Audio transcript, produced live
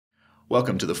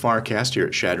Welcome to the FARcast here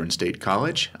at Chadron State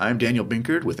College. I'm Daniel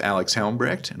Binkard with Alex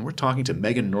Helmbrecht, and we're talking to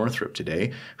Megan Northrup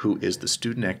today, who is the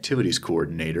Student Activities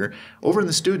Coordinator over in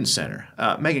the Student Center.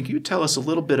 Megan, can you tell us a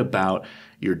little bit about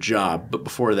your job? But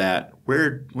before that,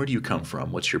 where do you come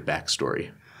from? What's your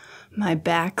backstory? My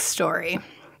backstory.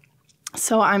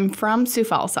 So I'm from Sioux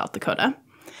Falls, South Dakota.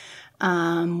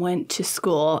 Went to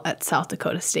school at South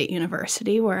Dakota State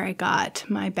University where I got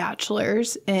my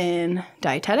bachelor's in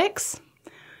dietetics,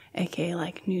 aka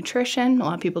like nutrition. A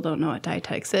lot of people don't know what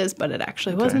dietetics is, but it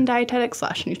actually was in dietetics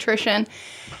 / nutrition.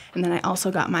 And then I also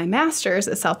got my master's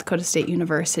at South Dakota State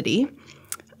University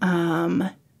in,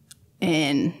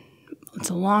 it's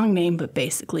a long name, but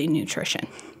basically nutrition.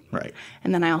 Right.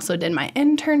 And then I also did my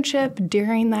internship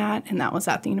during that, and that was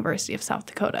at the University of South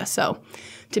Dakota. So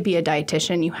to be a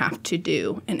dietitian, you have to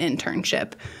do an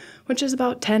internship, which is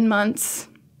about 10 months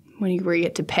where you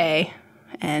get to pay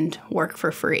and work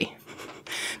for free.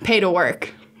 Pay to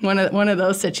work, one of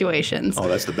those situations. Oh,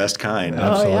 that's the best kind.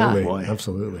 Absolutely. Oh, yeah.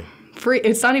 Absolutely. Free.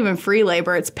 It's not even free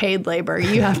labor, it's paid labor.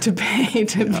 You have to pay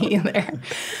to be there.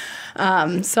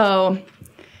 So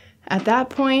at that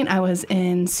point, I was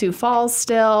in Sioux Falls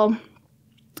still.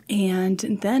 And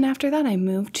then after that, I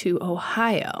moved to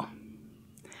Ohio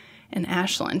in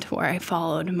Ashland, where I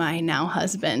followed my now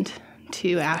husband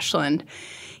to Ashland.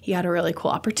 He had a really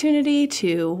cool opportunity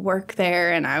to work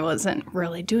there, and I wasn't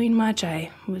really doing much.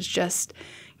 I was just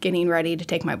getting ready to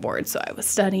take my board. So I was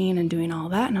studying and doing all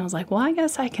that. And I was like, well, I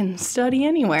guess I can study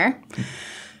anywhere.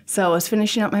 So I was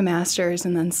finishing up my master's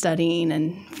and then studying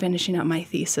and finishing up my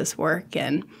thesis work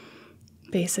and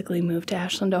basically moved to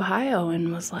Ashland, Ohio,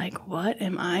 and was like, what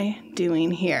am I doing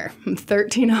here? I'm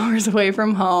 13 hours away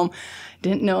from home.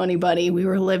 Didn't know anybody. We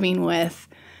were living with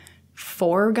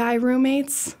 4 guy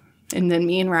roommates and then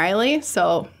me and Riley.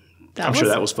 So I'm sure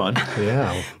that was fun.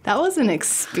 Yeah. That was an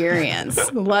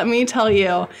experience, let me tell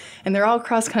you. And they're all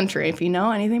cross country. If you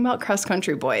know anything about cross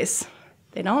country boys,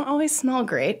 they don't always smell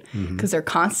great because they're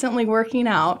constantly working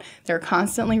out, they're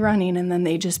constantly running, and then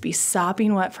they just be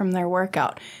sopping wet from their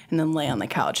workout and then lay on the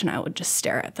couch. And I would just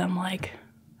stare at them like,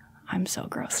 I'm so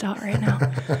grossed out right now.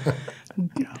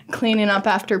 Cleaning up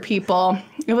after people.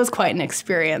 It was quite an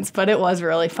experience, but it was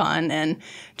really fun and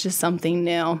just something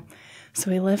new. So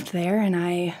we lived there, and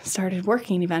I started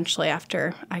working eventually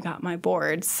after I got my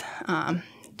boards done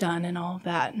and all of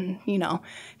that. And, I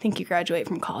think you graduate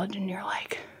from college and you're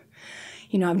like,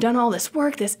 I've done all this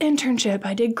work, this internship,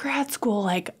 I did grad school,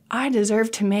 like I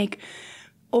deserve to make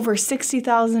over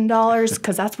 $60,000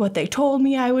 because that's what they told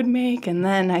me I would make. And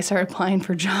then I started applying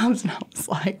for jobs, and I was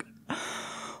like,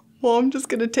 well, I'm just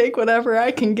going to take whatever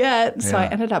I can get. Yeah. So I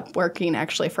ended up working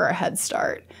actually for a Head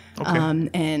Start. Okay.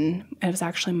 And it was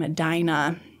actually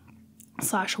Medina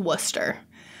 / Worcester.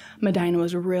 Medina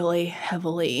was really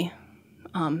heavily,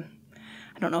 I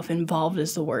don't know if involved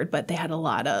is the word, but they had a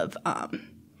lot of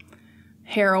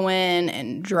heroin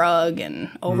and drug and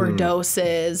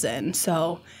overdoses. And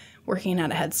so working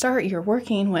at a Head Start, you're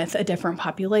working with a different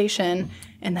population.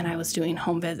 And then I was doing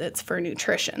home visits for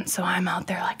nutrition. So I'm out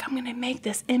there like, I'm going to make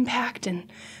this impact in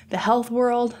the health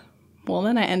world. Well,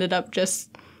 then I ended up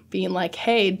just being like,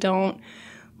 hey, don't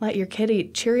let your kid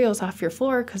eat Cheerios off your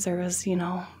floor because there was,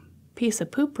 piece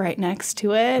of poop right next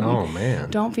to it. Oh,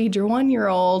 man. Don't feed your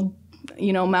 1-year-old,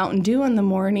 Mountain Dew in the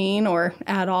morning or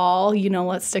at all.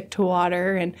 Let's stick to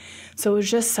water. And so it was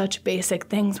just such basic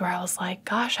things where I was like,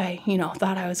 gosh, I,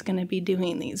 thought I was going to be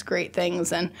doing these great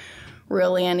things. And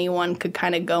really anyone could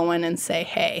kind of go in and say,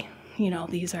 hey,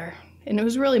 these are, and it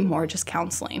was really more just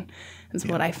counseling is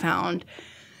what I found.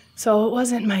 So it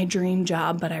wasn't my dream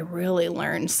job, but I really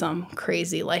learned some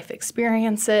crazy life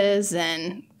experiences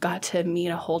and got to meet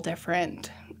a whole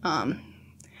different,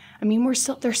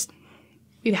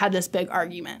 we've had this big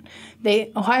argument.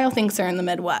 Ohio thinks they're in the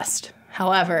Midwest.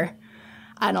 However,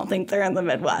 I don't think they're in the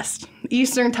Midwest.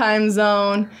 Eastern time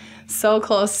zone, so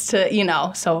close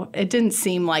to, so it didn't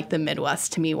seem like the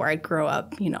Midwest to me where I grew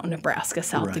up, Nebraska,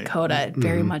 South Dakota. It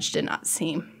very much did not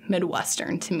seem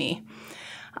Midwestern to me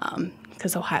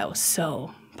because Ohio is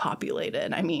so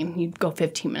populated. I mean, you'd go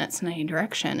 15 minutes in any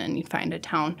direction and you'd find a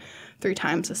town 3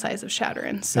 times the size of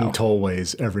Chadron. So. And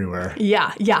tollways everywhere.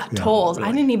 Yeah, tolls. Really.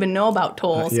 I didn't even know about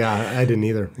tolls. I didn't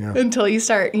either. Yeah. Until you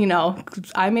start,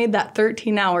 I made that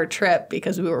 13-hour trip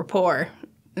because we were poor,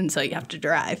 and so you have to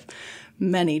drive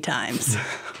many times.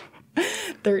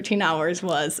 13 hours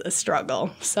was a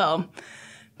struggle. So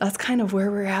that's kind of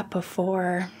where we're at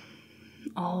before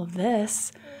all of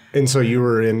this. And so you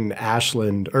were in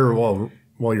Ashland, or while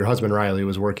your husband Riley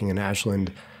was working in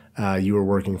Ashland, you were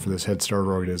working for this Head Start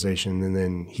organization, and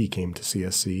then he came to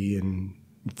CSC and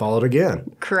followed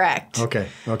again. Correct. Okay.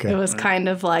 It was kind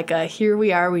of like a, here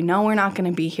we are. We know we're not going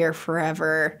to be here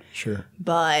forever. Sure.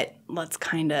 But let's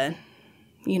kind of,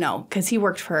 because he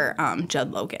worked for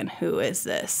Judd Logan, who is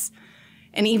this.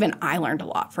 And even I learned a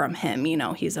lot from him.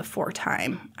 He's a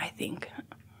four-time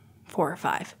or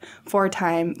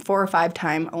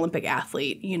five-time Olympic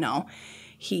athlete.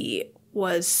 He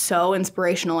was so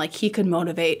inspirational. Like, he could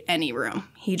motivate any room.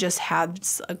 He just had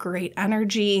a great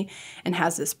energy and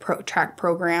has this track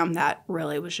program that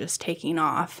really was just taking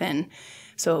off. And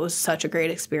so it was such a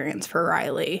great experience for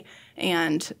Riley.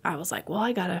 And I was like, well,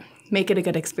 I got to make it a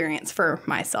good experience for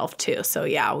myself too. So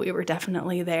yeah, we were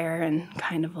definitely there and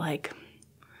kind of like,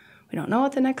 we don't know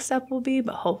what the next step will be,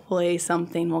 but hopefully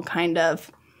something will kind of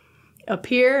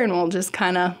appear and we'll just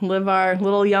kind of live our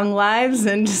little young lives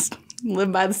and just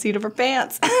live by the seat of our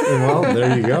pants. Well,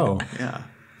 there you go. Yeah.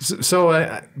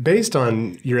 So based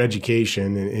on your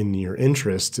education and your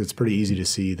interests, it's pretty easy to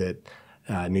see that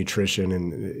nutrition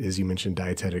and, as you mentioned,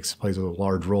 dietetics plays a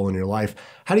large role in your life.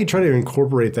 How do you try to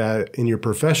incorporate that in your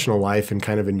professional life and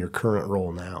kind of in your current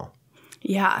role now?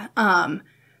 Yeah.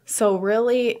 So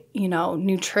really,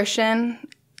 nutrition,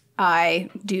 I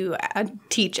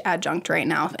teach adjunct right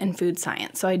now in food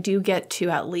science. So I do get to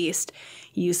at least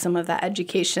use some of that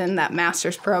education, that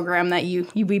master's program that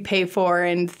we pay for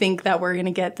and think that we're going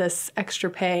to get this extra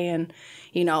pay. And,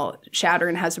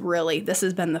 Chadron this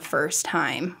has been the first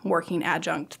time working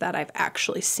adjunct that I've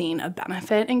actually seen a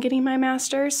benefit in getting my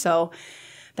master's. So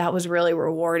that was really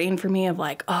rewarding for me of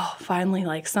like, oh, finally,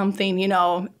 like something,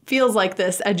 feels like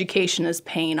this education is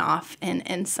paying off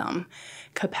in some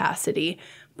capacity.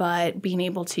 But being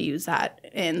able to use that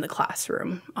in the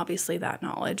classroom, obviously that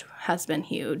knowledge has been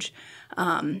huge.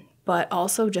 But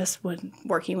also just when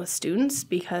working with students,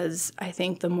 because I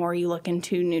think the more you look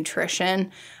into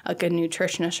nutrition, a good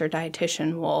nutritionist or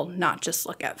dietitian will not just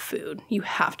look at food. You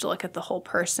have to look at the whole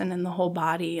person and the whole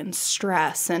body and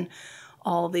stress and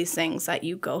all of these things that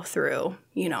you go through,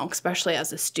 especially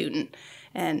as a student.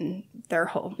 And their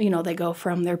whole, they go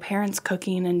from their parents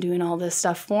cooking and doing all this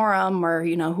stuff for them or,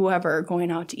 whoever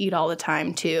going out to eat all the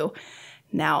time to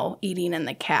now eating in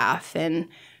the caf and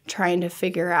trying to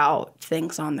figure out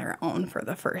things on their own for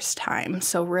the first time.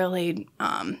 So really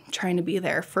trying to be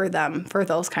there for them for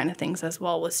those kind of things as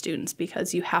well with students,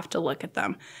 because you have to look at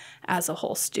them as a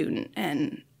whole student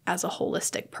and as a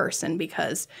holistic person,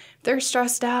 because they're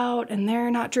stressed out and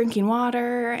they're not drinking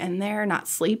water and they're not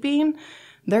sleeping,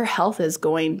 their health is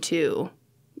going to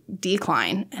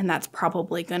decline, and that's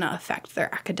probably going to affect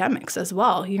their academics as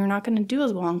well. You're not going to do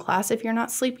as well in class if you're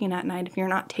not sleeping at night, if you're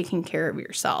not taking care of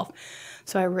yourself.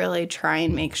 So I really try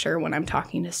and make sure when I'm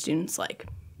talking to students, like,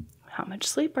 how much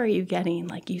sleep are you getting?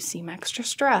 Like, you seem extra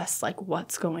stressed. Like,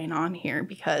 what's going on here?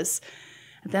 Because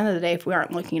at the end of the day, if we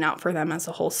aren't looking out for them as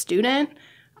a whole student,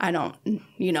 I don't,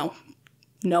 know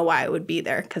why I would be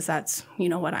there, because that's,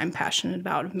 what I'm passionate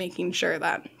about, of making sure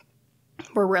that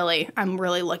I'm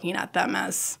really looking at them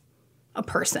as a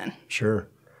person. Sure.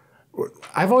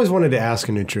 I've always wanted to ask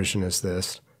a nutritionist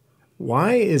this.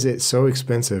 Why is it so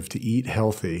expensive to eat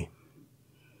healthy?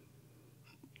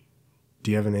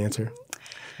 Do you have an answer?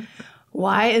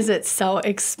 Why is it so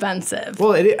expensive?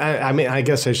 Well, I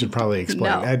guess I should probably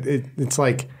explain. No. It's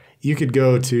like you could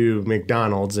go to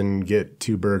McDonald's and get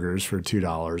 2 burgers for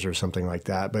 $2 or something like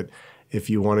that. But if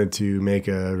you wanted to make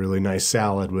a really nice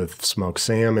salad with smoked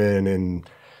salmon and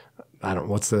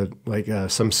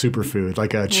some superfood,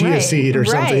 like a chia seed or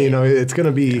something, it's going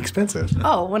to be expensive.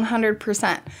 Oh,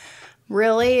 100%.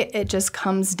 Really, it just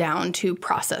comes down to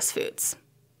processed foods.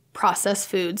 Processed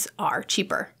foods are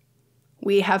cheaper.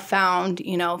 We have found,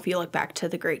 if you look back to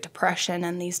the Great Depression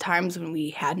and these times when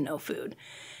we had no food,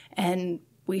 and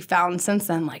we found since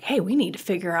then, like, hey, we need to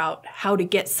figure out how to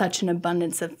get such an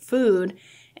abundance of food,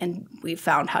 and we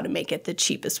found how to make it the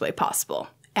cheapest way possible.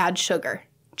 Add sugar,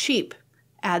 cheap.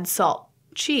 Add salt,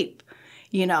 cheap.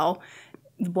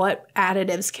 What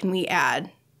additives can we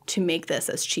add to make this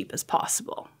as cheap as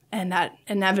possible? And that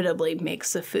inevitably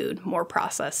makes the food more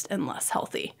processed and less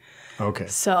healthy. Okay.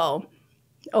 So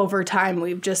over time,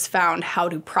 we've just found how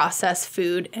to process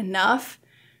food enough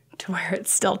to where it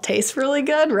still tastes really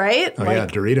good, right? Oh, yeah,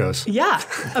 Doritos. Yeah,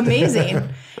 amazing.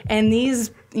 And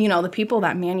these, the people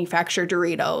that manufacture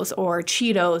Doritos or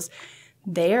Cheetos,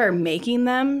 they are making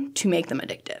them to make them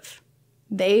addictive.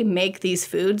 They make these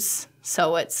foods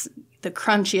so it's the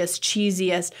crunchiest,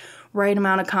 cheesiest, right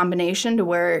amount of combination to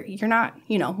where you're not,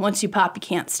 once you pop, you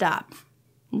can't stop.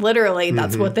 Literally,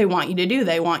 that's what they want you to do.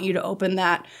 They want you to open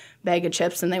that bag of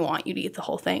chips and they want you to eat the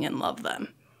whole thing and love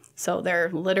them. So they're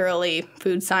literally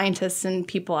food scientists and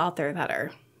people out there that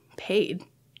are paid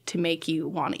to make you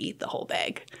want to eat the whole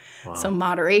bag. Wow. So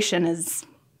moderation is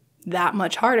that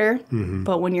much harder. Mm-hmm.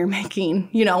 But when you're making,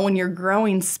 when you're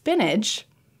growing spinach,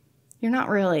 you're not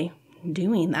really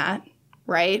doing that,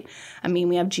 right? I mean,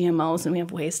 we have GMOs and we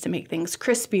have ways to make things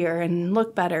crispier and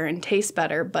look better and taste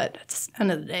better, but at the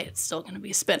end of the day, it's still going to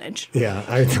be spinach. Yeah,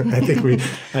 I think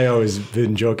I always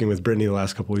been joking with Brittany the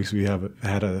last couple of weeks. We have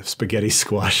had a spaghetti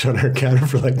squash on our counter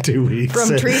for like 2 weeks.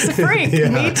 From Teresa Frank, yeah,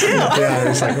 me too. Yeah,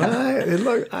 it's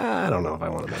like, I don't know if I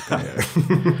want to make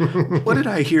that. What did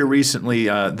I hear recently?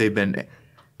 They've been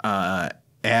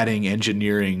adding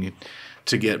engineering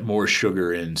to get more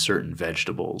sugar in certain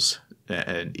vegetables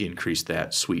and increase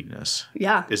that sweetness.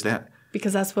 Yeah. Is that?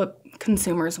 Because that's what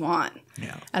consumers want.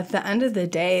 Yeah. At the end of the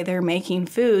day, they're making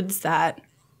foods that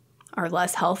are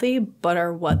less healthy, but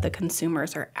are what the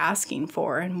consumers are asking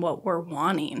for and what we're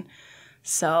wanting.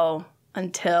 So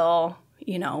until,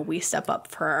 we step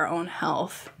up for our own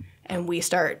health and we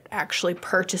start actually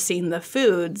purchasing the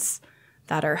foods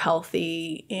that are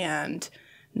healthy and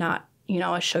not,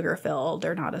 as sugar-filled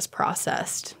or not as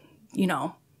processed,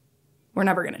 we're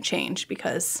never going to change,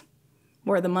 because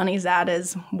where the money's at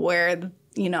is where,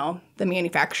 the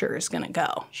manufacturer is going to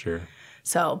go. Sure.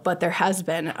 So, but there has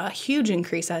been a huge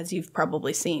increase, as you've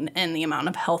probably seen, in the amount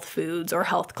of health foods or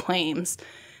health claims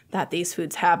that these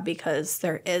foods have, because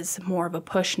there is more of a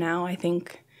push now, I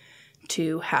think,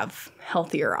 to have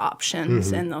healthier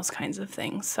options and those kinds of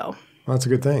things. So, well, that's a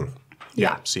good thing.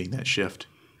 Yeah, seeing that shift.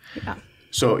 Yeah.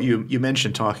 So you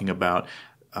mentioned talking about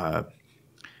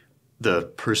the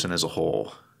person as a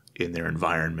whole in their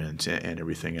environment and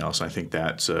everything else. I think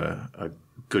that's a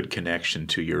good connection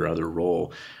to your other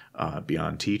role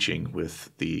beyond teaching, with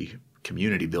the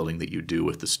community building that you do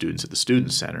with the students at the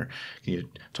Student Center. Can you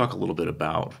talk a little bit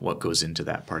about what goes into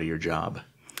that part of your job?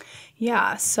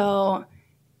 Yeah. So,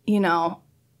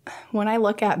 when I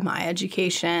look at my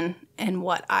education and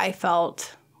what I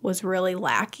felt was really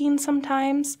lacking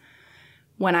sometimes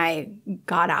when I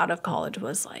got out of college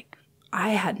was like, I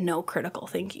had no critical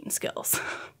thinking skills.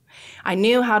 I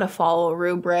knew how to follow a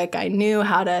rubric. I knew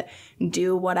how to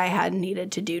do what I had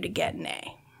needed to do to get an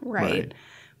A, right?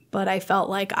 But I felt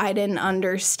like I didn't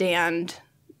understand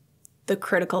the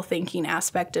critical thinking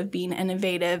aspect of being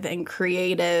innovative and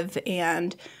creative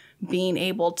and being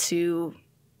able to,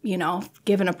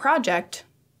 given a project,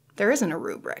 there isn't a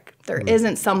rubric. There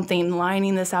isn't something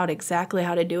lining this out exactly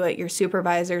how to do it. Your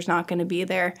supervisor's not going to be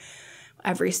there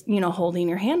holding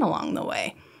your hand along the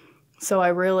way. So I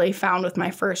really found with my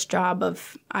first job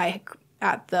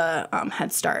at the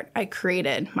Head Start, I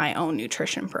created my own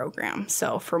nutrition program.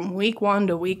 So from week 1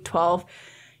 to week 12,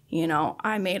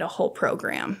 I made a whole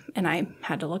program, and I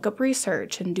had to look up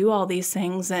research and do all these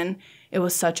things. And it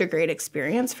was such a great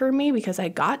experience for me, because I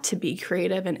got to be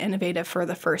creative and innovative for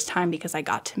the first time, because I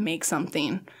got to make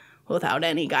something without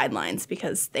any guidelines,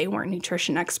 because they weren't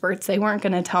nutrition experts. They weren't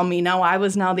going to tell me, no, I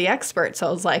was now the expert. So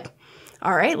I was like,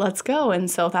 all right, let's go.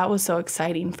 And so that was so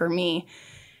exciting for me.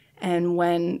 And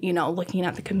when, looking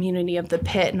at the community of the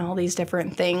pit and all these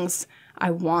different things, I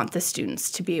want the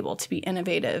students to be able to be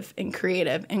innovative and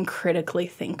creative and critically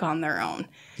think on their own,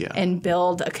 and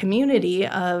build a community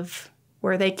of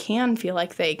where they can feel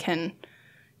like they can,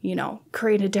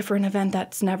 create a different event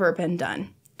that's never been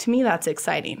done. To me, that's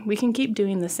exciting. We can keep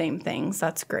doing the same things.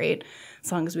 That's great,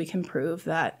 as long as we can prove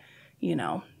that,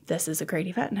 this is a great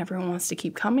event and everyone wants to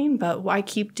keep coming. But why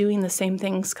keep doing the same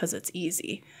things because it's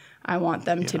easy? I want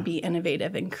them to be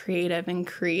innovative and creative and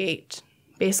create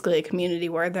basically a community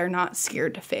where they're not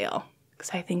scared to fail. Because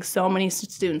I think so many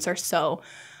students are so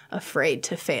afraid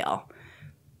to fail,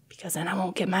 because then I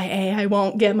won't get my A, I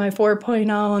won't get my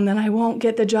 4.0, and then I won't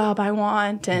get the job I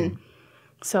want. And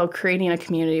so creating a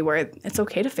community where it's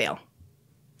okay to fail,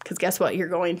 because guess what? You're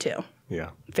going to.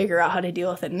 Yeah. Figure out how to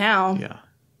deal with it now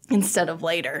instead of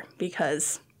later,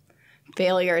 because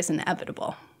failure is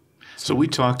inevitable. So we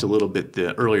talked a little bit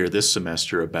earlier this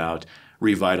semester about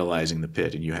revitalizing the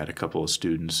pit, and you had a couple of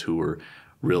students who were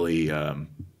really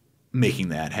making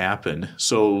that happen.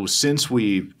 So since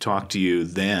we talked to you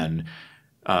then,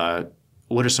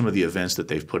 what are some of the events that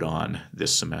they've put on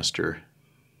this semester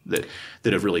that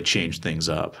have really changed things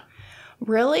up?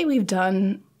 Really, we've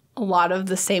done a lot of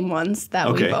the same ones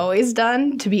that we've always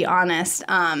done, to be honest.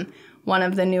 One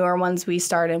of the newer ones we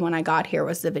started when I got here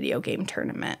was the video game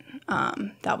tournament.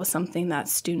 That was something that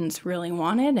students really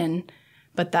wanted,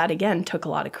 but that, again, took a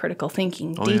lot of critical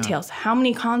thinking, details. Yeah. How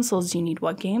many consoles do you need?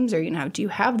 What games are you going to have? Do you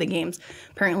have the games?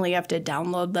 Apparently, you have to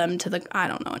download them to I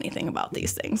don't know anything about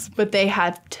these things, but they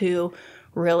had to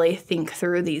really think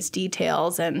through these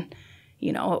details and,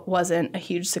 it wasn't a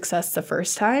huge success the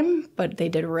first time, but they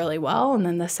did really well. And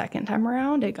then the second time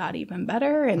around, it got even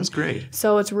better. And that's great.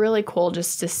 So it's really cool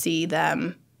just to see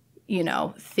them,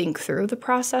 think through the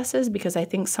processes, because I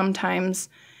think sometimes,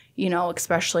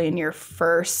 especially in your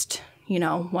first,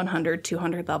 100,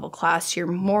 200 level class, you're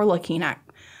more looking at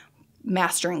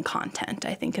mastering content,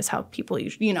 I think is how people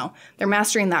usually, they're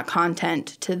mastering that content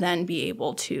to then be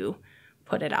able to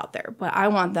put it out there. But I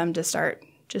want them to start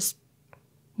just,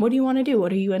 what do you want to do?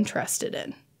 What are you interested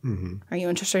in? Mm-hmm. Are you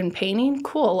interested in painting?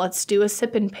 Cool, let's do a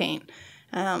sip and paint.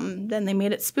 Then they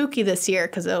made it spooky this year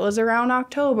because it was around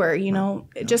October,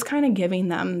 just kind of giving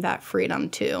them that freedom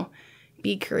to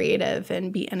be creative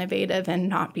and be innovative and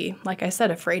not be, like I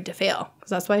said, afraid to fail.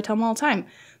 Because that's why I tell them all the time,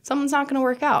 something's not going to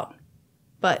work out.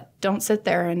 But don't sit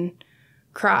there and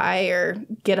cry or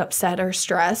get upset or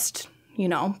stressed,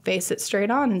 face it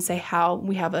straight on and say, how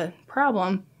we have a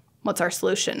problem, what's our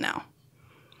solution now?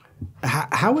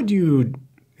 How would you,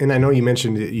 and I know you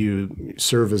mentioned that you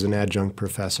serve as an adjunct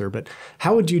professor, but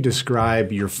how would you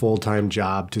describe your full-time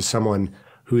job to someone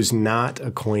who's not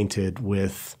acquainted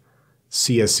with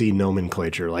CSC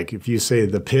nomenclature? Like if you say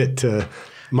the pit to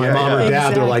my mom or dad,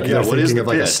 exactly. They're like, they're thinking of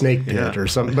like pit? a snake pit or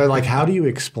something. But like, how do you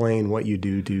explain what you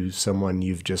do to someone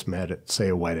you've just met at, say,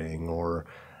 a wedding or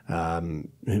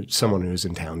someone who's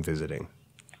in town visiting?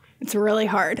 It's really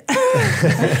hard.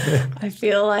 I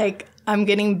feel like I'm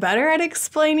getting better at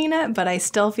explaining it, but I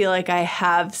still feel like I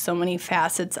have so many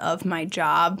facets of my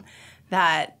job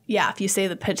that, if you say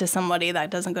the pit to somebody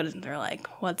that doesn't go to, they're like,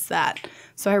 what's that?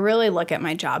 So I really look at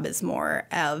my job as more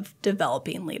of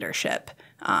developing leadership,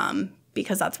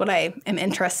 because that's what I am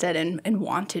interested in and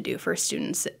want to do for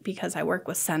students, because I work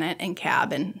with Senate and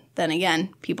CAB, and then again,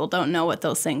 people don't know what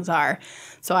those things are.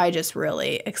 So I just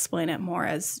really explain it more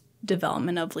as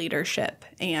development of leadership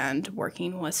and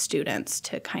working with students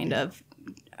to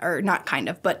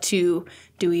but to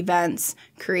do events,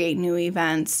 create new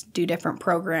events, do different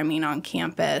programming on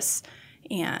campus,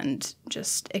 and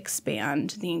just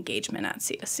expand the engagement at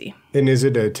CSC. And is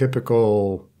it a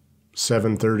typical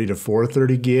 7:30 to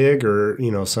 4:30 gig, or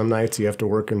some nights you have to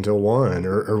work until 1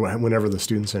 or whenever the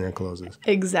student center closes?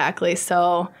 Exactly.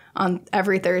 So on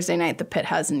every Thursday night, the pit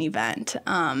has an event.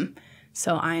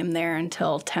 So I am there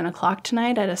until 10 o'clock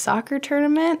tonight at a soccer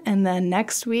tournament, and then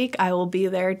next week I will be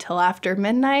there till after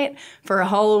midnight for a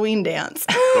Halloween dance.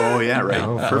 Oh, yeah, right.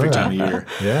 Oh, perfect time of year.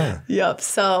 Yeah. Yep.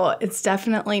 So it's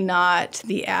definitely not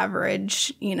the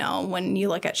average. When you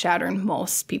look at Chadron,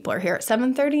 most people are here at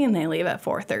 7:30 and they leave at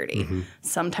 4:30. Mm-hmm.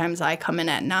 Sometimes I come in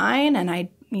at 9, and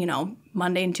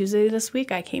Monday and Tuesday this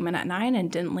week I came in at 9 and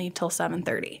didn't leave till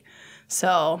 7:30.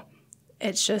 So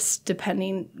it's just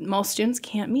depending. Most students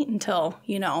can't meet until,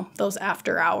 those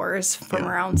after hours from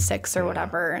around 6 or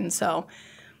whatever. And so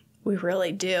we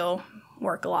really do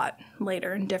work a lot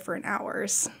later in different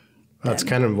hours. That's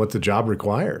kind of what the job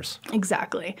requires.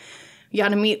 Exactly. You got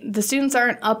to meet. The students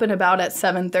aren't up and about at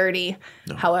 7:30.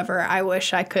 No. However, I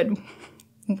wish I could.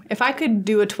 If I could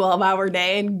do a 12-hour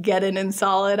day and get it in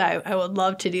solid, I would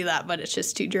love to do that, but it's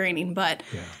just too draining. But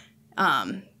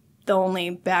the only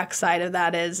backside of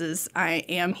that is I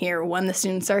am here when the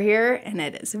students are here, and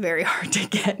it is very hard to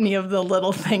get any of the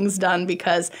little things done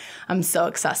because I'm so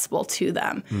accessible to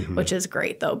them, which is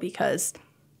great, though, because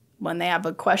when they have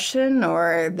a question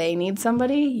or they need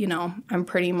somebody, I'm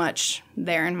pretty much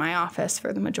there in my office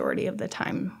for the majority of the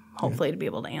time, hopefully to be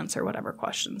able to answer whatever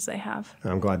questions they have.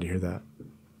 I'm glad to hear that.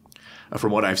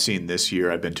 From what I've seen this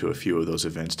year, I've been to a few of those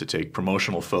events to take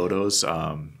promotional photos.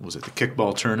 Was it the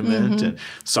kickball tournament? And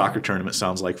soccer tournament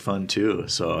sounds like fun, too.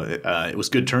 So it was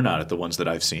good turnout at the ones that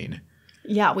I've seen.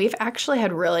 Yeah, we've actually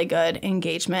had really good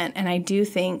engagement. And I do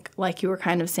think, like you were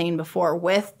kind of saying before,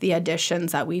 with the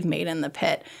additions that we've made in the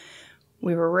pit,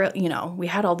 we were we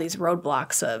had all these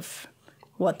roadblocks of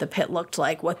what the pit looked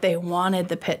like, what they wanted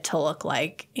the pit to look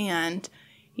like. And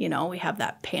we have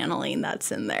that paneling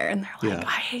that's in there. And they're like,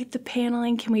 I hate the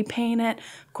paneling. Can we paint it?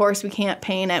 Of course, we can't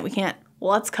paint it. We can't.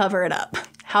 Well, let's cover it up.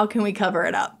 How can we cover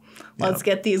it up? Let's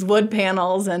get these wood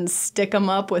panels and stick them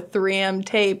up with 3M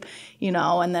tape,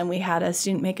 and then we had a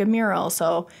student make a mural.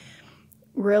 So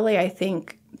really, I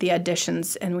think the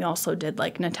additions, and we also did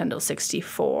like Nintendo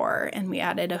 64, and we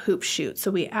added a hoop shoot.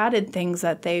 So we added things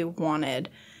that they wanted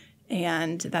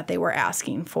and that they were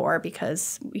asking for,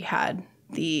 because we had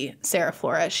Sarah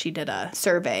Flores, she did a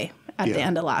survey at the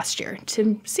end of last year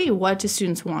to see what do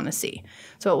students want to see.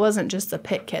 So it wasn't just the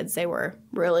pit kids. They were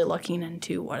really looking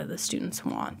into what do the students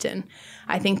want. And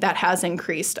I think that has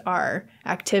increased our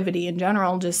activity in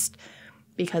general, just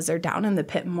because they're down in the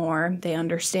pit more. They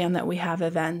understand that we have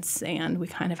events, and we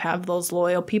kind of have those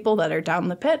loyal people that are down in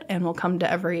the pit and will come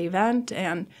to every event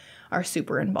and are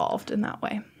super involved in that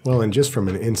way. Well, and just from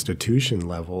an institution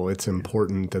level, it's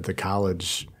important that the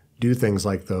college do things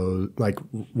like those, like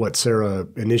what Sarah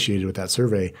initiated with that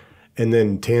survey, and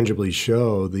then tangibly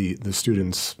show the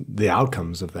students the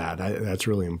outcomes of that. That's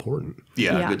really important.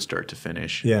 Yeah, good start to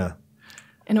finish. Yeah.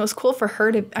 And it was cool for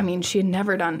her to, I mean, she had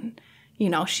never done, you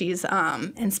know, she's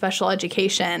in special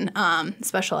education,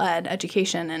 special ed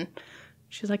education, and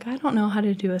she's like, I don't know how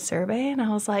to do a survey. And I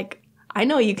was like, I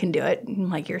know you can do it. And I'm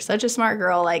like, you're such a smart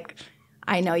girl. Like,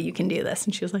 I know you can do this.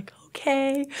 And she was like,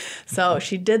 okay. So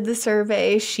she did the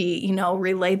survey. She, you know,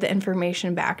 relayed the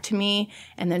information back to me.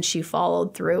 And then she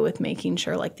followed through with making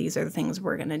sure, like, these are the things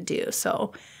we're going to do.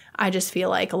 So I just feel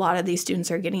like a lot of these students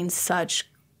are getting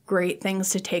such great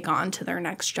things to take on to their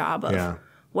next job of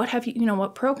what have you, you know,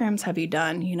 what programs have you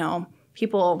done? You know,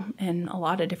 people in a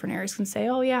lot of different areas can say,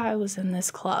 oh, yeah, I was in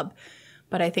this club.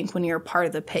 But I think when you're a part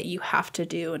of the pit, you have to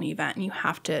do an event and you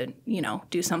have to, you know,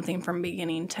 do something from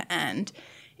beginning to end.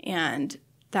 And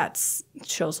that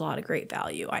shows a lot of great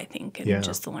value, I think, in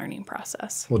just the learning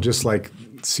process. Well, just like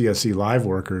CSE Live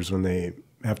workers when they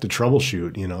have to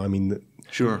troubleshoot, you know, I mean,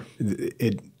 sure,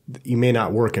 you may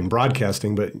not work in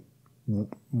broadcasting, but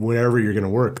whenever you're going to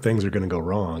work, things are going to go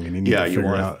wrong. And you need to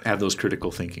figure out. Have those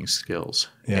critical thinking skills.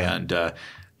 Yeah. And,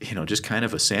 you know, just kind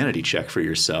of a sanity check for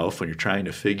yourself when you're trying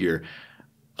to figure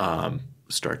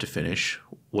start to finish,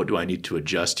 what do I need to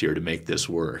adjust here to make this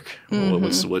work?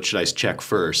 Mm-hmm. What should I check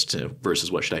first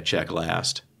versus what should I check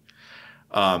last?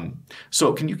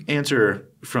 So can you answer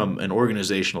from an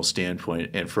organizational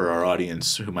standpoint, and for our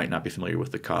audience who might not be familiar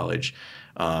with the college,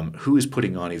 who is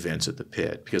putting on events at the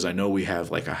pit? Because I know we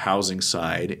have like a housing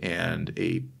side and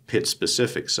a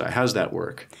pit-specific side. How does that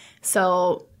work?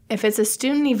 So if it's a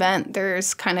student event,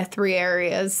 there's kind of three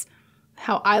areas.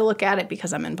 How I look at it,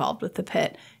 because I'm involved with the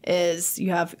pit, is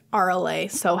you have RLA,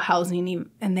 so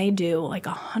housing, and they do like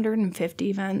 150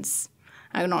 events.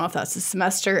 I don't know if that's a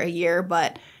semester, a year,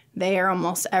 but they are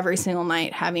almost every single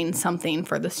night having something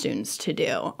for the students to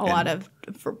do, a lot of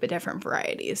different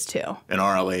varieties too. And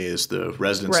RLA is the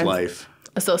Residence Life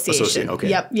Association. Okay.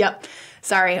 Yep.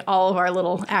 Sorry, all of our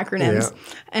little acronyms.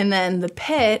 Yeah. And then the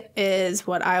pit is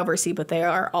what I oversee, but they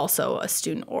are also a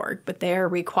student org, but they are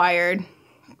required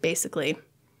basically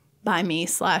by me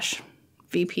 /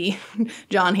 VP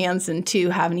John Hansen to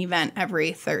have an event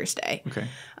every Thursday. Okay.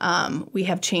 We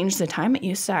have changed the time. It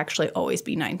used to actually always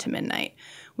be 9 to midnight.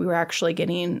 We were actually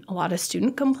getting a lot of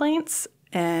student complaints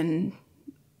and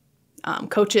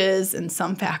coaches and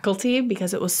some faculty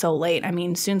because it was so late. I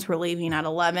mean, students were leaving at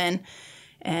 11,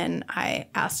 and I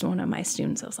asked one of my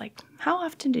students, I was like, how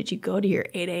often did you go to your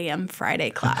 8 a.m. Friday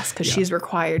class? Because she's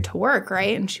required to work,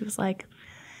 right? And she was like,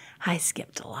 I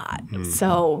skipped a lot. Mm-hmm.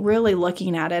 So really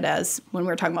looking at it as when we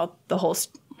were talking about the whole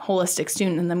holistic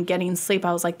student and them getting sleep,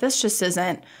 I was like, this just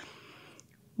isn't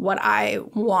what I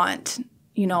want.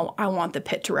 You know, I want the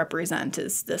pit to represent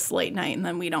is this late night and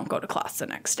then we don't go to class the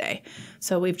next day.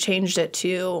 So we've changed it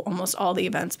to almost all the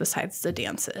events besides the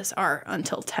dances are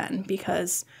until 10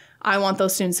 because I want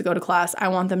those students to go to class. I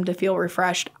want them to feel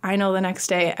refreshed. I know the next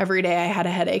day, every day I had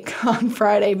a headache on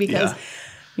Friday because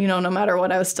you know, no matter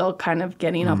what, I was still kind of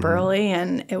getting up early,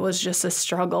 and it was just a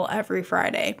struggle every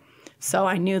Friday. So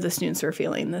I knew the students were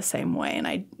feeling the same way,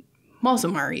 and most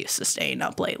of them are used to staying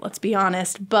up late, let's be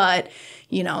honest. But,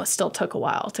 you know, it still took a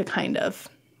while to kind of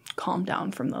calm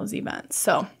down from those events.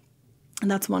 So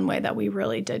that's one way that we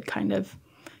really did kind of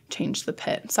change the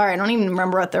pit. Sorry, I don't even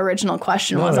remember what the original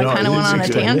question was. I kind of went on a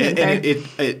tangent there. And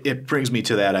it brings me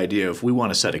to that idea of we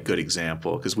want to set a good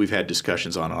example because we've had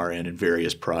discussions on our end in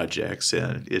various projects,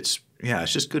 and it's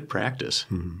just good practice.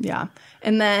 Mm-hmm. Yeah.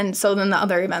 And then the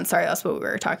other event, sorry, that's what we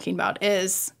were talking about,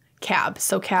 is CAB.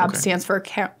 So CAB stands for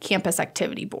Campus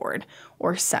Activity Board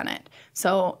or Senate.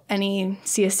 So any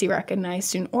CSC recognized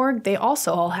student org, they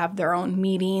also all have their own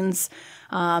meetings,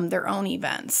 their own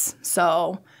events.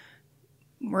 So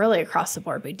really across the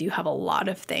board, we do have a lot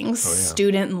of things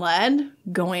student-led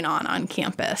going on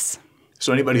campus.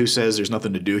 So anybody who says there's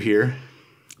nothing to do here?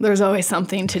 There's always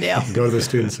something to do. Go to the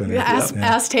student center.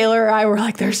 Ask Taylor or I, we're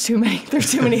like, there's too many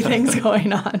things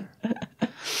going on.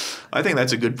 I think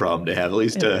that's a good problem to have. At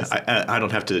least I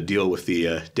don't have to deal with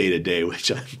the day-to-day,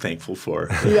 which I'm thankful for.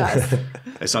 Yes.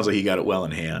 It sounds like you got it well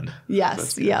in hand.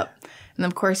 Yes, yep. And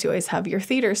of course, you always have your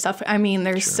theater stuff. I mean,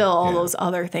 there's still all those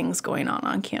other things going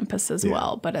on campus as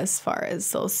well. But as far as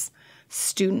those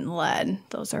student-led,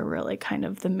 those are really kind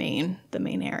of the main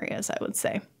areas, I would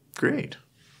say. Great.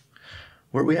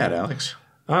 Where are we at, Alex?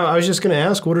 I was just going to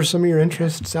ask, what are some of your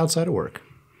interests outside of work?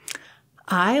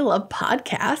 I love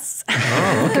podcasts.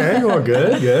 Oh, okay. Well,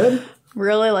 good.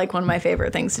 Really, like, one of my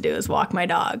favorite things to do is walk my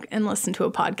dog and listen to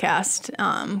a podcast,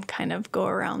 kind of go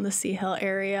around the Sea Hill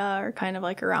area or kind of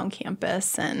like around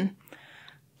campus and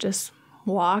just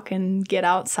walk and get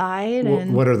outside.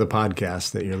 And what are the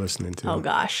podcasts that you're listening to? oh,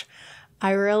 gosh.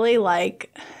 I really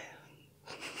like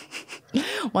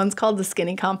one's called The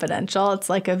Skinny Confidential. It's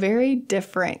like a very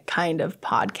different kind of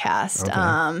podcast.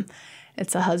 Okay.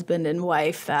 It's a husband and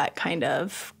wife that kind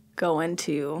of go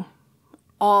into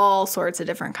all sorts of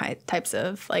different types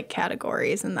of like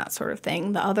categories and that sort of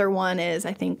thing. The other one is,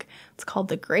 I think it's called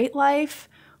The Great Life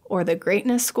or The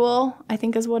Greatness School, I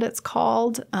think is what it's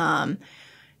called.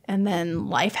 And then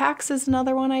Life Hacks is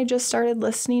another one I just started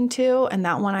listening to. And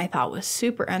that one I thought was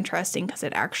super interesting because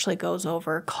it actually goes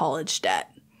over college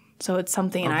debt. So it's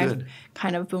something I've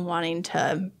kind of been wanting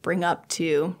to bring up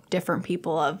to different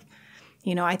people of,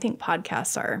 I think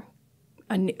podcasts are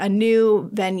a new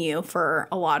venue for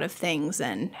a lot of things,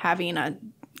 and having a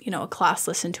class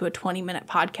listen to a 20-minute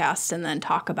podcast and then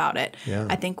talk about it,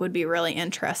 I think would be really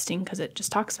interesting because it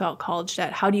just talks about college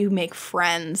debt. How do you make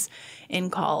friends in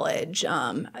college?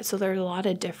 So there's a lot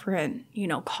of different,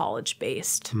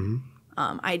 college-based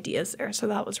ideas there. So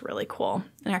that was really cool.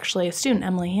 And actually a student,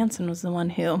 Emily Hansen, was the one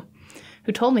who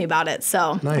told me about it.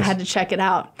 So nice. I had to check it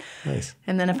out. Nice.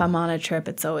 And then if I'm on a trip,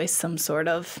 it's always some sort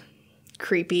of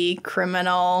creepy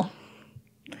criminal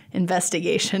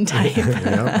investigation type.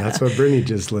 That's what Brittany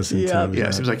just listened to. Yeah,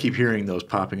 it seems like I keep hearing those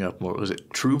popping up more. Was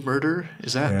it True Murder?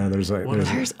 Is that? Yeah, there's all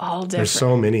different. There's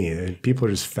so many. People are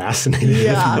just fascinated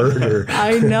with murder.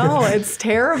 I know, it's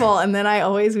terrible. And then we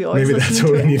always maybe that's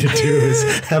what we need to do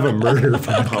is have a murder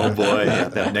podcast. Oh boy,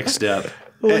 that next step.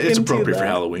 It's appropriate for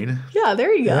Halloween. Yeah,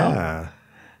 there you go. Yeah.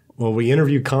 Well, we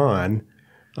interview Con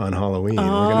on Halloween. We're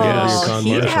going to interview Con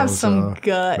he'd Marshall. Have some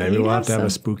good. Maybe we'll have to have a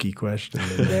spooky question.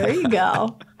 There you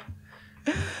go.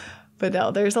 But no,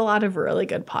 there's a lot of really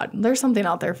good There's something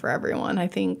out there for everyone. I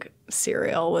think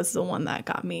Serial was the one that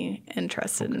got me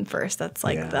interested in first. That's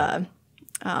like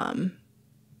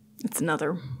it's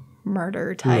another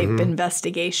murder type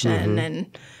investigation.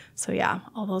 And so,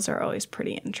 all those are always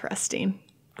pretty interesting.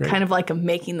 Great. Kind of like a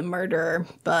Making the Murderer,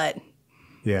 but,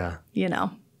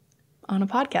 on a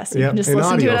podcast. You can just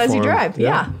listen to it as you drive.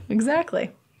 Yeah,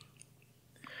 exactly.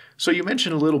 So you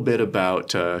mentioned a little bit about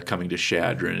coming to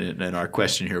Chadron, and our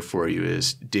question here for you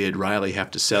is, did Riley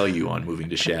have to sell you on moving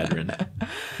to Chadron?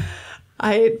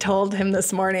 I told him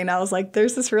this morning, I was like,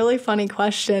 there's this really funny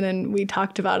question, and we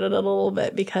talked about it a little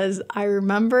bit because I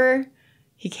remember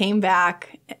he came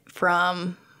back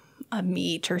from a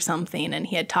meet or something, and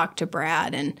he had talked to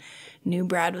Brad and knew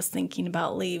Brad was thinking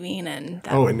about leaving. And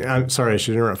I'm sorry, I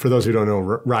should interrupt. For those who don't know,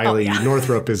 Riley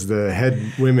Northrup is the head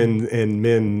women and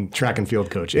men track and field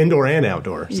coach, indoor and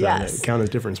outdoor. So they count as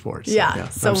different sports. Yeah.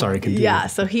 So I'm sorry, continue. Yeah,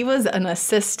 so he was an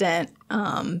assistant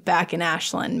back in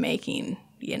Ashland making,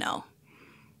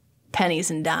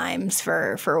 pennies and dimes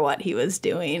for what he was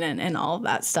doing and all of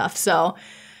that stuff. So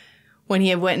when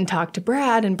he went and talked to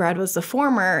Brad, and Brad was the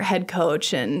former head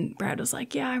coach, and Brad was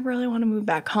like, I really want to move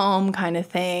back home kind of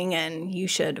thing, and you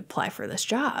should apply for this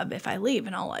job if I leave,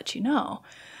 and I'll let you know.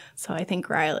 So I think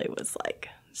Riley was like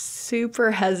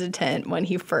super hesitant when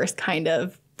he first kind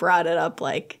of brought it up,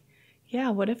 like,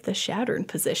 what if the Chadron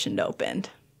position opened?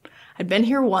 I'd been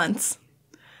here once.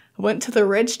 Went to the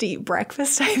Ridge to eat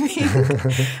breakfast, I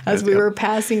think, as we were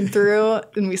passing through,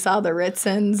 and we saw the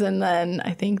Ritzens, and then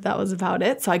I think that was about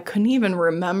it. So I couldn't even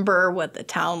remember what the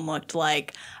town looked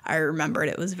like. I remembered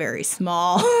it was very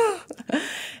small.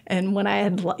 And when I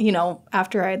had,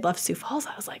 after I had left Sioux Falls,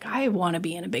 I was like, I want to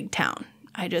be in a big town.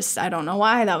 I don't know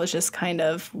why. That was just kind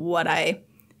of what I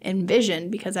envisioned,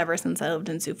 because ever since I lived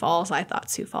in Sioux Falls, I thought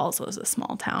Sioux Falls was a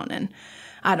small town, and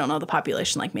I don't know, the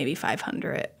population, like maybe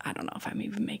 500. I don't know if I'm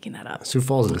even making that up. Sioux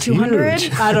Falls is 200?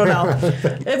 Huge. I don't know.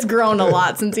 It's grown a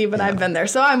lot since even I've been there.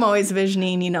 So I'm always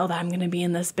visioning, that I'm going to be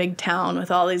in this big town with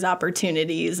all these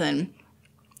opportunities. And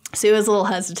so he was a little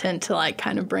hesitant to like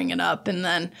kind of bring it up. And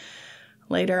then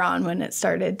later on, when it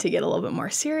started to get a little bit more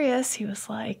serious, he was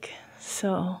like,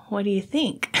 so what do you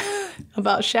think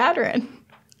about Chadron?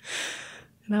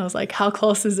 And I was like, how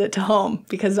close is it to home?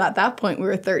 Because at that point, we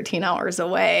were 13 hours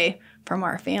away from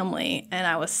our family, and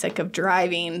I was sick of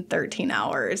driving 13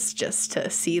 hours just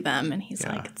to see them. And he's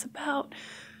like, it's about,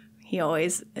 he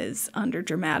always is under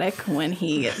dramatic when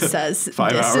he says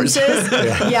 5 distances.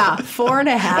 hours. 4.5,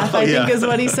 I think is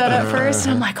what he said at first.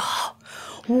 And I'm like,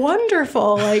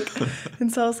 wonderful.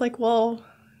 And so I was like, well,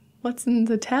 what's in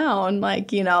the town?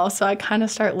 So I kind of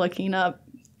start looking up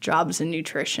jobs in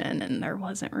nutrition, and there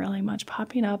wasn't really much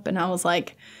popping up. And I was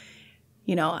like,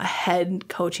 a head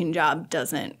coaching job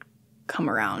doesn't come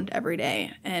around every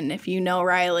day. And if you know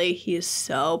Riley, he is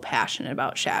so passionate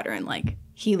about Chadron. Like,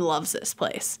 he loves this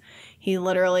place. He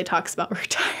literally talks about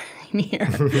retiring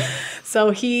here.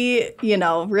 So he,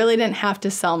 really didn't have to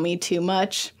sell me too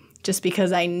much just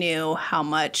because I knew how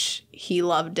much he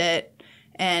loved it.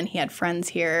 And he had friends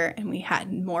here, and we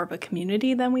had more of a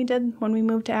community than we did when we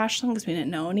moved to Ashland because we didn't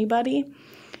know anybody.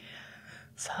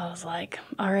 So I was like,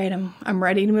 all right, I'm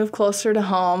ready to move closer to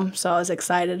home. So I was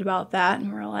excited about that.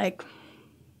 And we're like,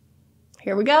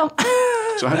 here we go.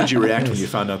 So how did you react when you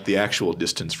found out the actual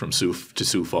distance from Sioux to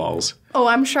Sioux Falls? Oh,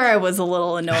 I'm sure I was a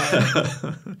little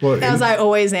annoyed. As I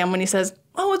always am when he says,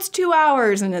 oh, it's 2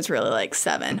 hours, and it's really like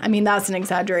 7. I mean, that's an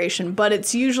exaggeration, but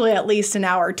it's usually at least an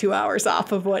hour, 2 hours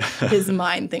off of what his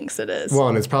mind thinks it is. Well,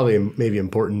 and it's probably maybe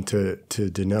important to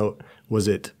denote, was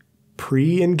it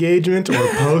pre-engagement or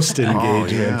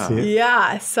post-engagement? Oh,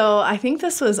 yeah, so I think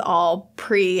this was all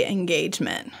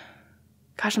pre-engagement.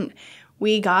 Gosh,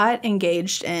 we got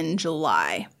engaged in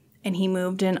July, and he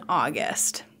moved in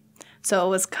August. So it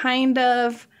was kind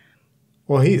of...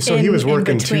 Well, he was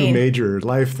working 2 major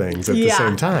life things at the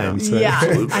same time. So. Yeah,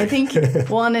 I think,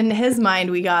 and in his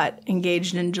mind, we got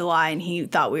engaged in July, and he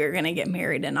thought we were going to get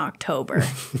married in October.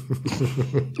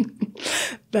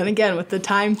 Then again, with the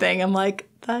time thing, I'm like,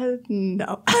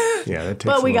 no. Yeah, that takes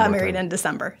But we got married time. in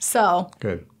December, so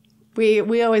good.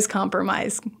 We always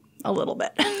compromise a little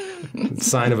bit.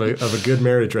 Sign of a good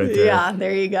marriage right there. Yeah,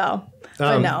 there you go.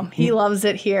 But no, he loves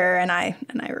it here, and I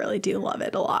really do love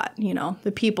it a lot.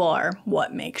 The people are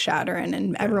what make Chadron,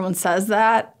 and everyone says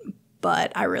that,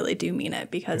 but I really do mean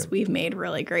it because we've made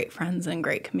really great friends and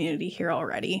great community here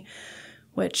already,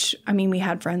 which, I mean, we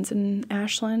had friends in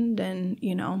Ashland and,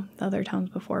 the other towns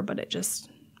before, but it just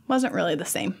wasn't really the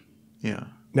same. Yeah.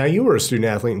 Now, you were a student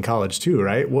athlete in college too,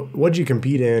 right? What did you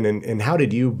compete in, and how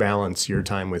did you balance your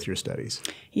time with your studies?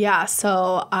 Yeah,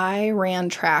 so I ran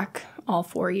track all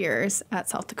 4 years at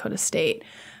South Dakota State.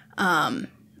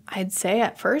 I'd say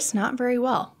at first not very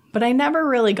well, but I never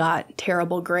really got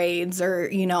terrible grades or,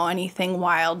 anything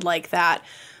wild like that.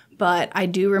 But I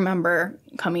do remember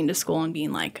coming to school and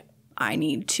being like,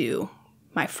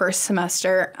 my first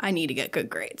semester, I need to get good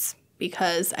grades.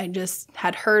 Because I just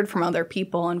had heard from other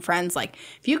people and friends, like,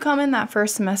 if you come in that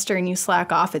first semester and you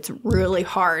slack off, it's really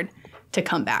hard to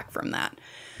come back from that.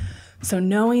 So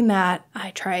knowing that,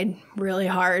 I tried really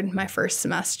hard my first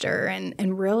semester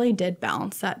and really did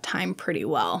balance that time pretty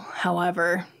well.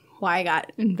 However, why I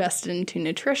got invested into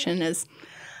nutrition is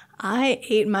I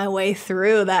ate my way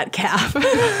through that calf.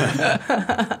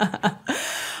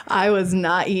 I was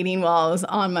not eating while I was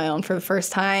on my own for the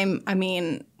first time. I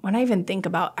mean, when I even think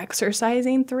about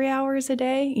exercising 3 hours a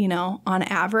day, on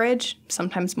average,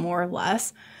 sometimes more or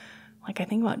less, like I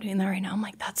think about doing that right now, I'm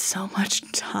like, that's so much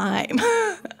time.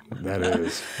 That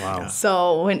is. Wow.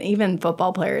 So when even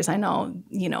football players, I know,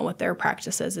 what their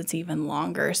practice is, it's even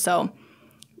longer. So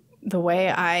the way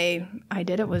I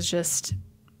did it was just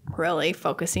really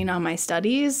focusing on my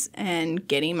studies and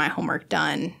getting my homework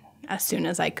done as soon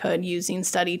as I could, using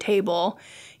study table,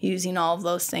 using all of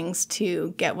those things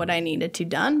to get what I needed to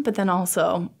done. But then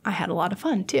also I had a lot of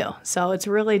fun too. So it's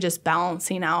really just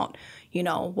balancing out,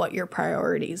 what your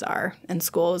priorities are. And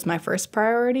school is my first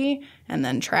priority, and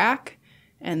then track,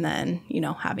 and then,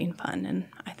 having fun. And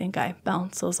I think I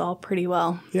balance those all pretty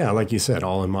well. Yeah, like you said,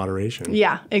 all in moderation.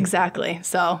 Yeah, exactly.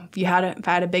 So if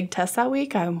I had a big test that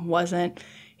week, I wasn't,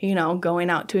 going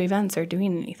out to events or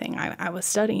doing anything. I was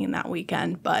studying that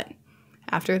weekend. But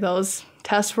after those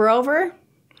tests were over,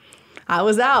 I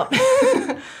was out.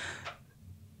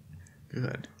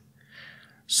 Good.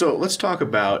 So let's talk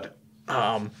about,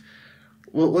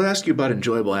 we'll ask you about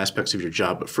enjoyable aspects of your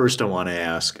job, but first I want to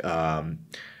ask,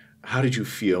 how did you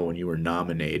feel when you were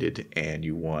nominated and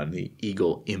you won the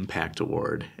Eagle Impact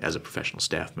Award as a professional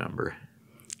staff member?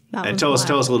 And tell us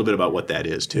a little bit about what that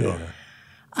is too.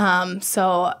 Yeah.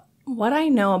 So what I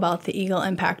know about the Eagle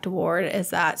Impact Award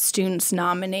is that students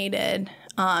nominated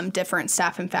different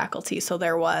staff and faculty. So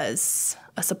there was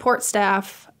a support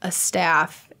staff, a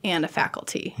staff, and a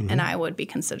faculty, and I would be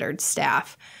considered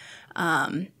staff.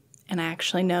 And I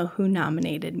actually know who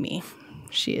nominated me.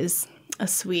 She is a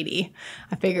sweetie.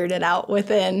 I figured it out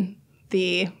within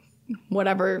the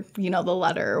whatever, the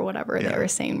letter or whatever they were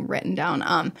saying written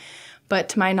down. But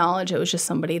to my knowledge, it was just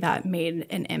somebody that made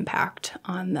an impact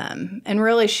on them. And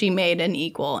really, she made an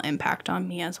equal impact on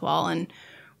me as well. And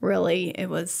really, it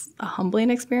was a humbling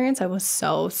experience. I was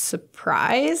so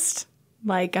surprised.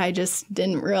 Like, I just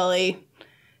didn't really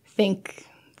think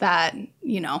that,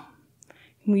 you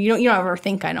don't ever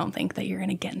think, I don't think, that you're going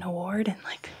to get an award. And,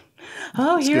 like,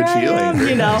 oh, here I am.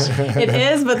 You know, it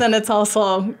is, but then it's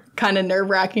also kind of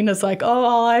nerve-wracking. It's like, oh,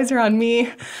 all eyes are on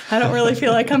me. I don't really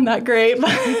feel like I'm that great.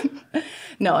 But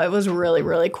no, it was really,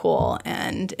 really cool.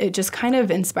 And it just kind of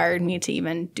inspired me to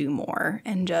even do more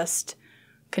and just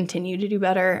continue to do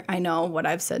better. I know what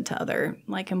I've said to other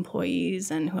like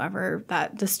employees and whoever,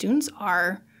 that the students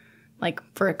are like,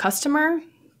 for a customer,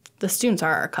 the students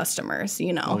are our customers,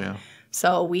 you know. Oh, yeah.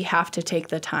 So we have to take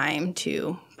the time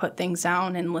to put things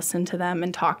down and listen to them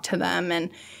and talk to them and,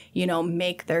 you know,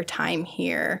 make their time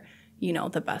here, you know,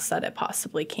 the best that it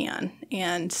possibly can.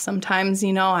 And sometimes,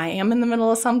 you know, I am in the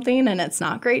middle of something and it's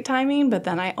not great timing, but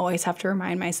then I always have to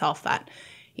remind myself that,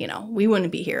 you know, we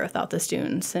wouldn't be here without the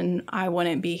students, and I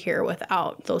wouldn't be here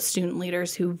without those student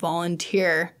leaders who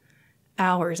volunteer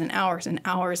hours and hours and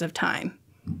hours of time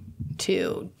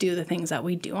to do the things that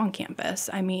we do on campus.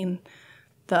 I mean,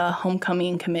 the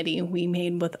homecoming committee we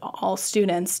made with all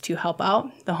students to help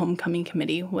out, the homecoming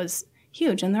committee was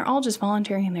huge, and they're all just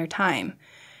volunteering their time.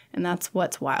 And that's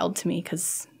what's wild to me,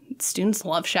 because students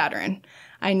love Chadron.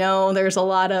 I know there's a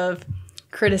lot of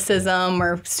criticism,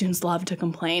 or students love to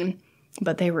complain,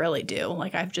 but they really do.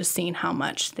 Like, I've just seen how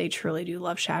much they truly do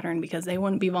love Chadron, because they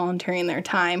wouldn't be volunteering their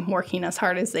time, working as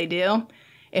hard as they do,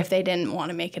 if they didn't want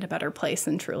to make it a better place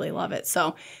and truly love it.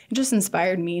 So it just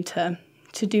inspired me to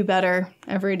do better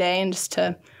every day, and just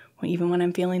to, even when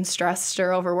I'm feeling stressed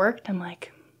or overworked, I'm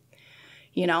like,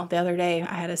 you know, the other day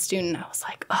I had a student, I was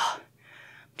like, oh,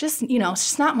 just, you know, it's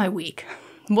just not my week.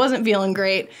 Wasn't feeling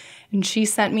great. And she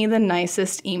sent me the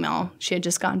nicest email. She had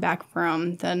just gotten back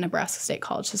from the Nebraska State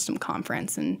College System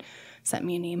Conference and sent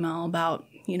me an email about,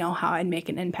 you know, how I'd make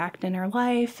an impact in her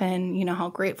life and, you know, how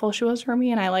grateful she was for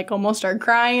me. And I like almost started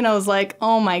crying. I was like,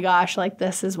 oh my gosh, like,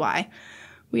 this is why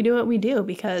we do what we do,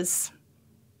 because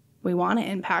we want to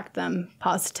impact them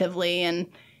positively. And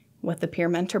with the peer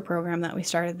mentor program that we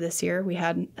started this year, we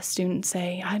had a student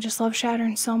say, I just love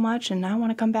Chadron so much and I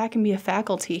want to come back and be a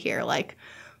faculty here. Like,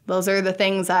 those are the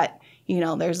things that, you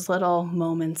know, there's little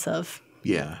moments of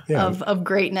of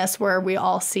greatness where we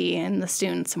all see in the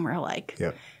students, and we're like,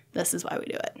 this is why we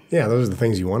do it. Yeah, those are the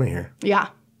things you want to hear. Yeah.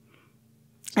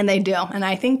 And they do. And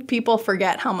I think people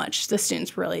forget how much the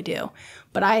students really do.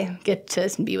 But I get to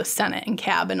be with Senate and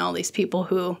CAB and all these people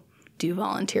who do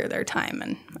volunteer their time.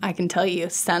 And I can tell you,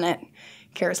 Senate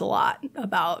cares a lot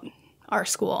about our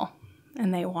school,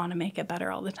 and they want to make it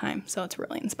better all the time. So it's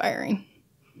really inspiring.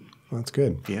 Well, that's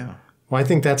good. Yeah. Well, I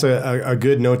think that's a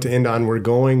good note to end on. We're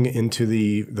going into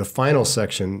the final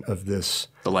section of this.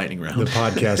 The lightning round. The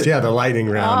podcast. Yeah, the lightning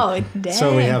round. Oh, dang.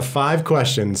 So we have 5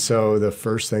 questions. So the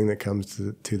first thing that comes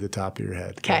to the top of your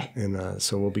head. Okay. And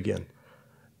so we'll begin.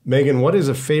 Megan, what is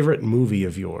a favorite movie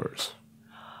of yours?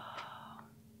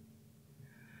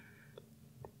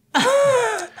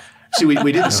 See,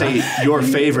 we didn't say your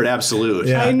favorite absolute.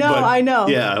 Yeah. I know.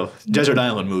 Yeah, Desert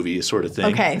Island movie sort of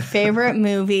thing. Okay, favorite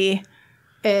movie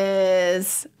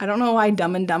is, I don't know why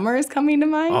Dumb and Dumber is coming to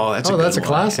mind. Oh, that's a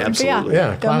classic. Absolutely. Yeah,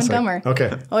 Dumb and classic. Dumber.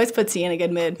 Okay. Always puts you in a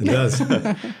good mood. It does.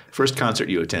 First concert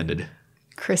you attended?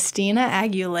 Christina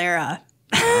Aguilera.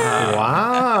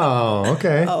 Wow.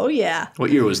 Okay. Oh, yeah. What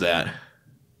year was that?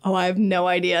 Oh, I have no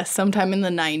idea. Sometime in the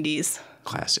 90s.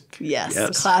 Classic.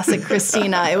 Yes. Classic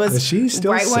Christina. It was Does she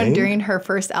still right sing? when during her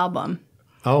first album.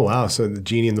 Oh, wow. So the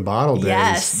Genie in the Bottle days.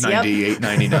 Yes. 98,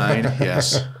 99.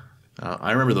 Yes.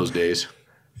 I remember those days.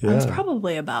 Yeah. I was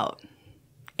probably about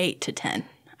 8 to 10,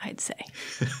 I'd say.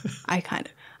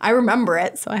 I remember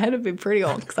it, so I had to be pretty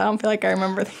old, because I don't feel like I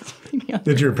remember things being young.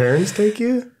 Did your parents take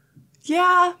you?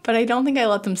 Yeah, but I don't think I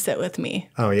let them sit with me.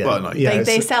 Oh, yeah. Well, no, yeah.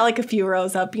 They sat like a few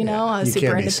rows up, you know? I was You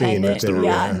super can't be seen independent. up there.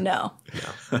 Yeah,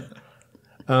 Yeah.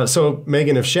 no. So,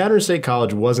 Megan, if Chadron State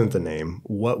College wasn't the name,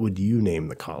 what would you name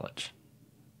the college?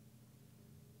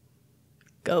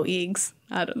 Go Eags.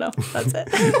 I don't know. That's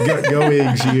it. Go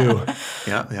Eags, you.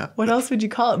 Yeah. What else would you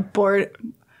call it?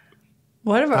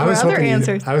 What are I our was other hoping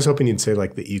answers? I was hoping you'd say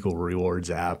like the Eagle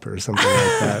Rewards app or something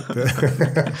like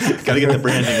that. Got to get the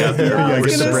branding out there. I was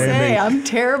get going the to branding. say, I'm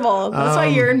terrible. That's why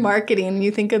you're in marketing and you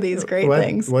think of these great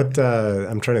things.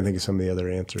 I'm trying to think of some of the other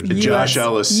answers. Josh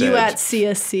Ellis said. You at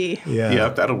CSC. Yeah.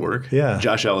 Yep, that'll work. Yeah.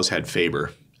 Josh Ellis had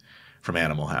Faber from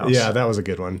Animal House. Yeah, that was a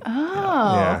good one.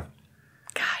 Oh. Yeah.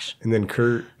 Gosh. And then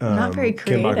Kurt Not very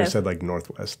Kim Bacher creative. said like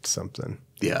Northwest something.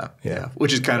 Yeah.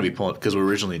 Which is kind of be pulling, because we're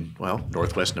originally,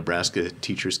 Northwest Nebraska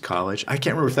Teachers College. I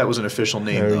can't remember if that was an official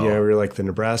name, though. Yeah, we were like the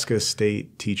Nebraska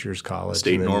State Teachers College.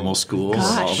 State and then normal schools.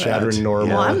 Gosh. All that. Chadron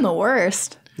Normal. Well, I'm the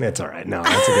worst. It's all right. No,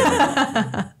 that's a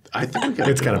good one. I think we got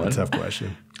It's a good kind of one. a tough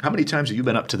question. How many times have you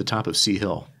been up to the top of Sea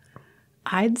Hill?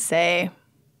 I'd say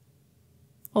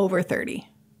over 30.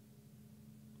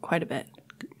 Quite a bit.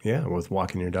 with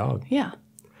walking your dog. Yeah.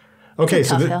 Okay, It's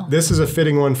a so tough hill. this is a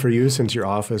fitting one for you since your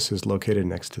office is located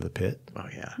next to the pit. Oh,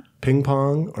 yeah. Ping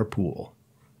pong or pool?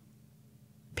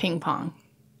 Ping pong.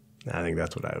 I think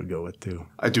that's what I would go with too.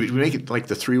 Do we make it like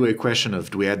the three-way question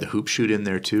of do we add the hoop shoot in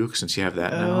there too, since you have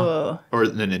that now? Or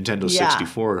the Nintendo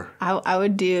 64? I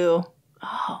would do.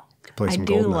 Play I some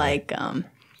do GoldenEye. like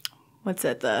what's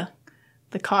it, the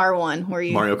car one where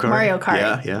you Mario Kart? Mario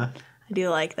Kart. Yeah. I do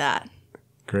like that.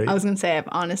 Great. I was gonna say I've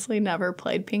honestly never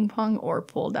played ping pong or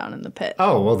pool down in the pit.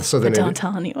 Oh, well, so then But don't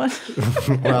tell anyone.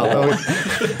 well,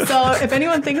 So if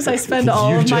anyone thinks I spend all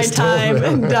You of my just told time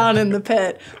them. down in the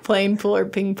pit playing pool or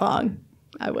ping pong,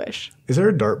 I wish. is there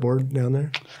a dartboard down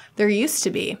there? There used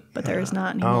to be, but there is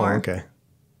not Oh, anymore. okay.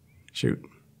 Shoot.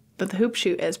 But the hoop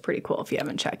shoot is pretty cool if you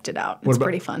haven't checked it out. It's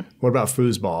pretty fun. What about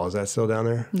foosball? Is that still down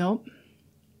there? Nope.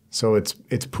 So it's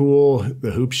pool,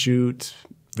 the hoop shoot,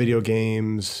 video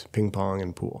games, ping pong,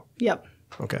 and pool. Yep.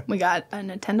 Okay. We got a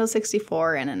Nintendo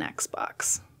 64 and an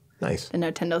Xbox. Nice. The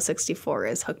Nintendo 64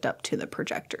 is hooked up to the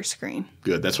projector screen.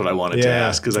 Good. That's what I wanted to Yeah.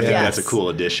 ask because I think Yes. that's a cool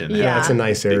addition. Yeah. That's a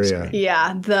nice area.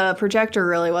 Yeah, the projector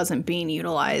really wasn't being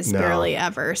utilized No. barely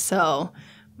ever, so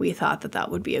we thought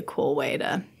that would be a cool way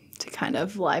to kind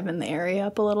of liven the area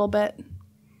up a little bit.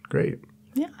 Great.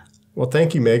 Yeah. Well,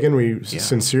 thank you, Megan. We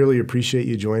sincerely appreciate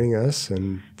you joining us,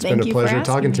 and it's Thank been a you for pleasure asking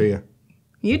talking to me. you.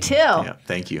 You too. Yeah.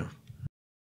 Thank you.